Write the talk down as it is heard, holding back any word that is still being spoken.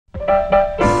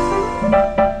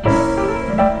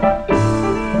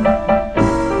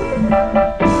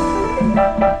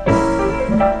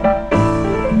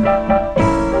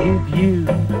If you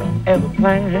ever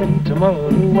plan to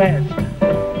motor west,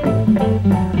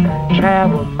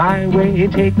 travel my way,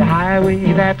 take the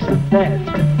highway, that's the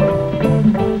best.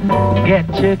 Get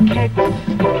your kicks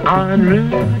on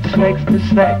Route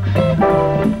 66.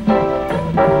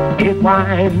 It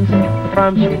winds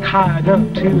from Chicago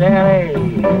to LA,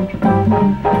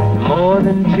 more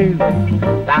than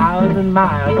 2,000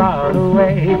 miles all the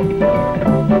way.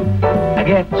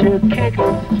 Get your kicks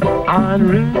on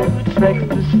Route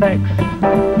 66.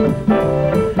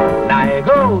 Now you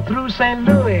go through St.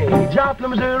 Louis, Joplin,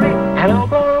 Missouri, and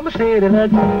Oklahoma City.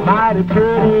 Looks mighty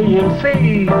pretty, you'll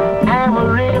see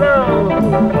Amarillo,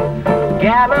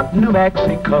 Gallup, New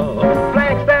Mexico,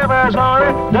 Flagstaff,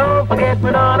 Arizona. Don't forget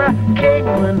Winona,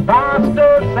 Kingman, Boston,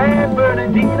 San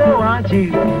Bernardino. Aren't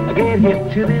you get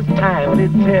hip to this timely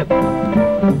tip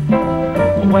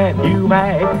when you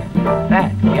make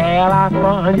that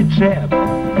California trip?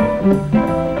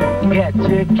 Get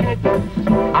your kicks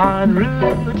on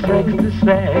Route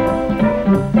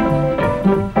 66.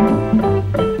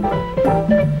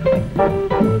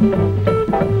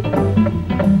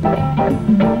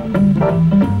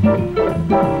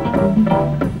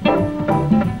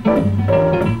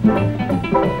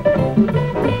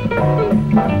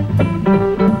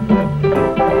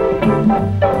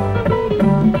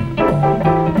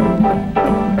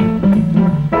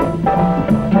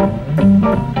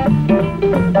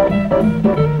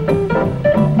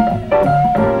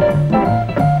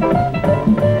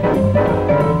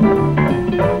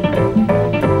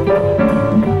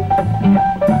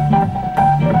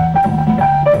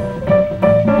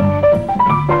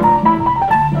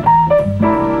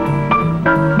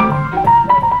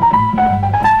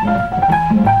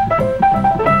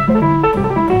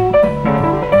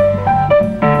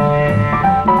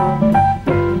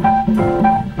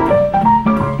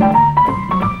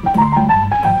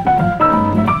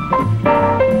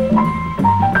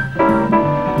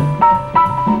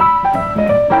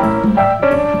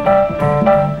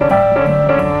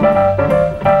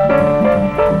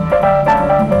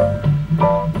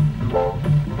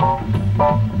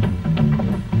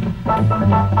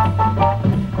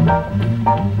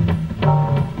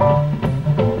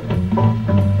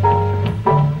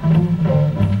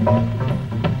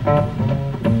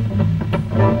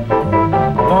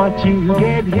 Won't you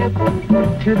get hip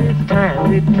to this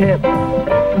timely tip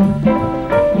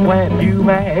when you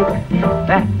make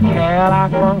that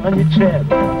California trip?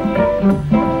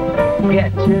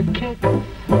 Get your kicks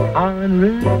on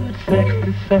Route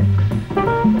 66.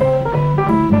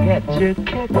 Get your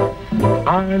kicks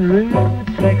on Route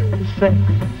 66.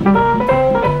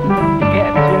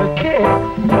 Get your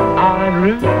kicks on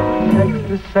Route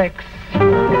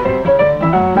 66.